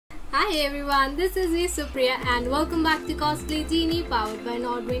Hi everyone, this is me Supriya and welcome back to Cosplay Genie powered by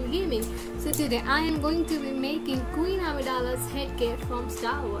Nordwind Gaming. So today I am going to be making Queen Amidala's headgear from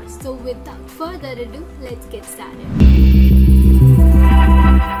Star Wars. So without further ado, let's get started.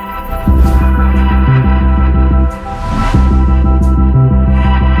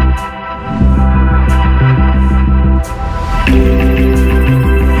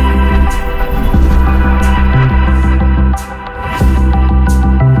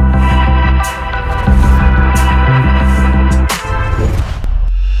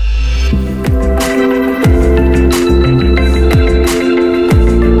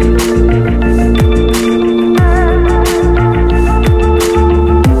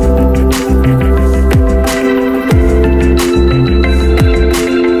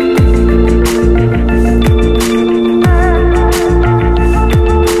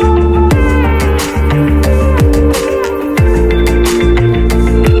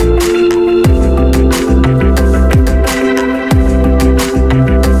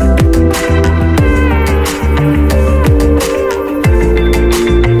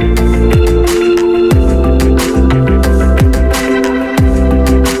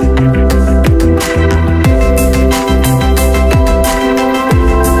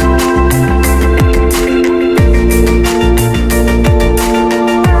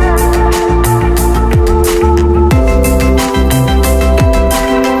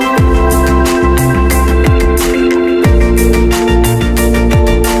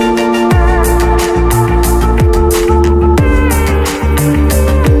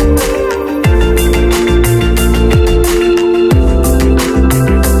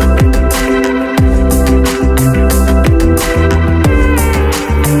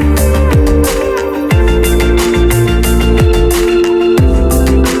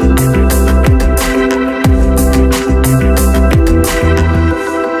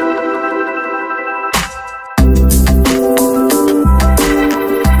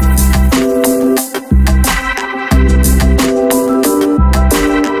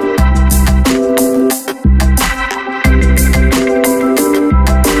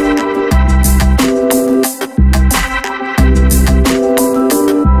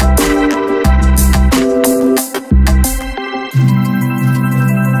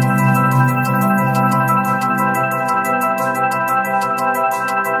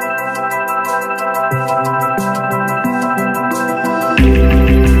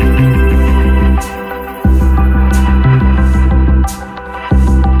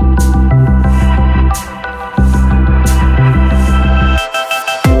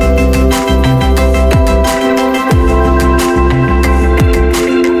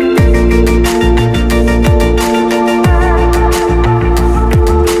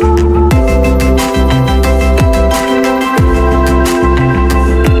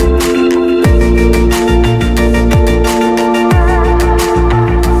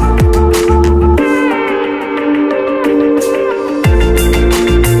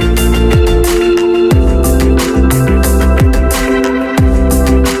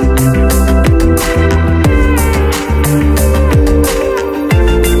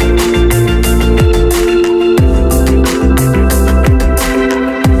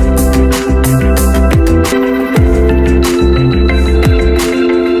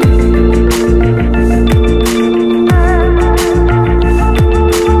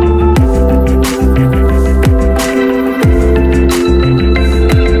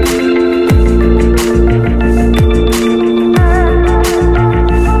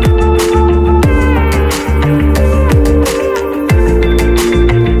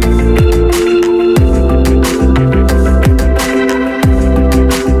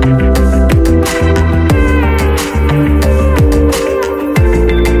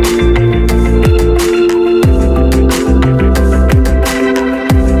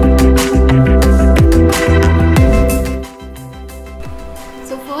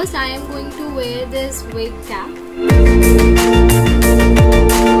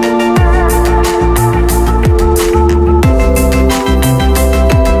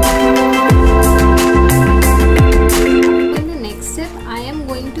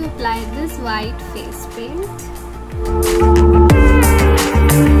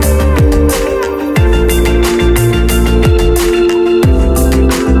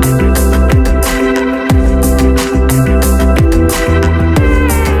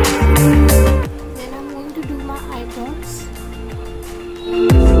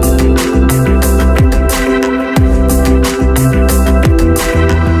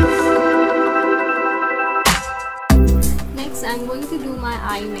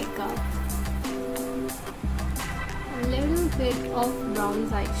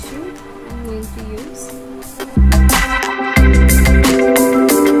 tissue I'm going to use.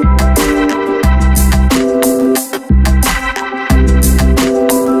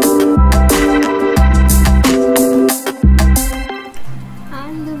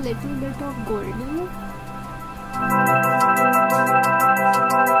 And a little bit of golden.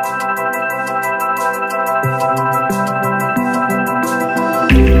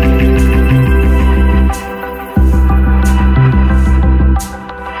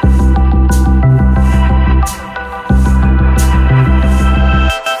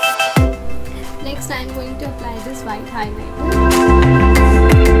 Next, I'm going to apply this white highlighter.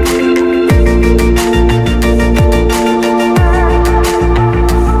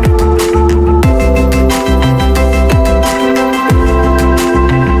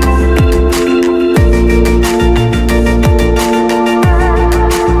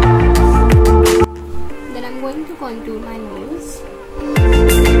 Then I'm going to contour my nose.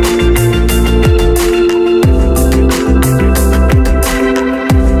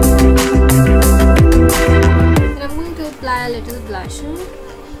 Then I'm going to apply a little blusher.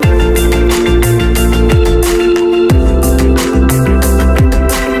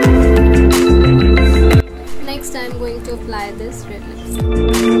 Next, I'm going to apply this red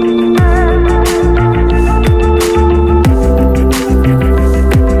lipstick.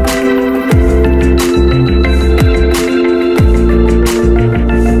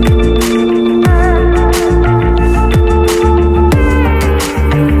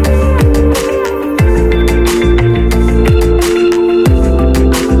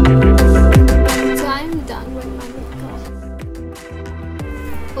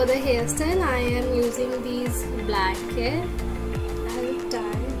 For the hairstyle, I am using these black hair. I will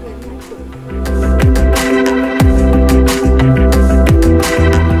tie it with my comb.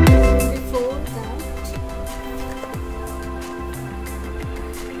 Before that,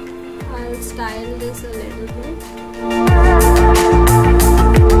 I'll style this a little bit.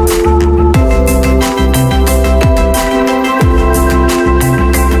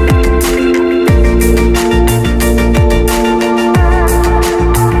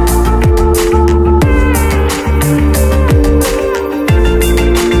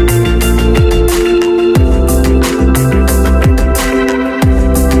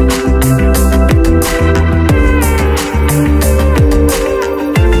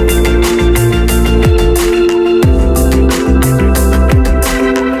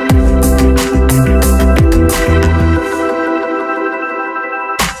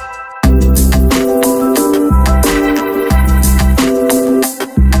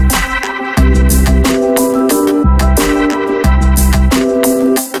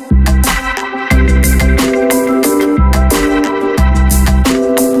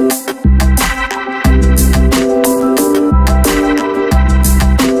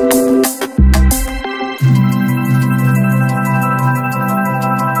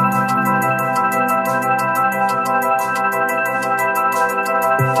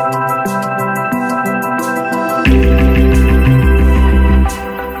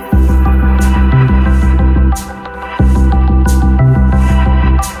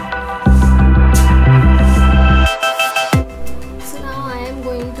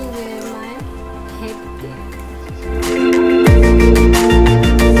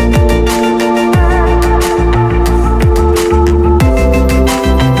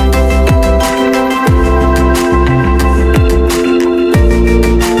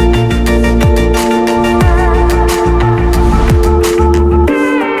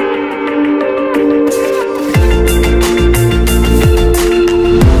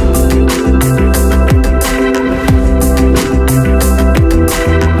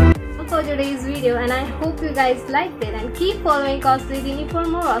 Guys liked it, and keep following Cosplay Genie for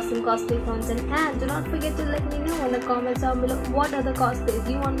more awesome cosplay content, and do not forget to let me know in the comments down below what other cosplays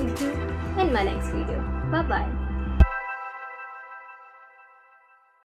you want me to do in my next video. Bye bye.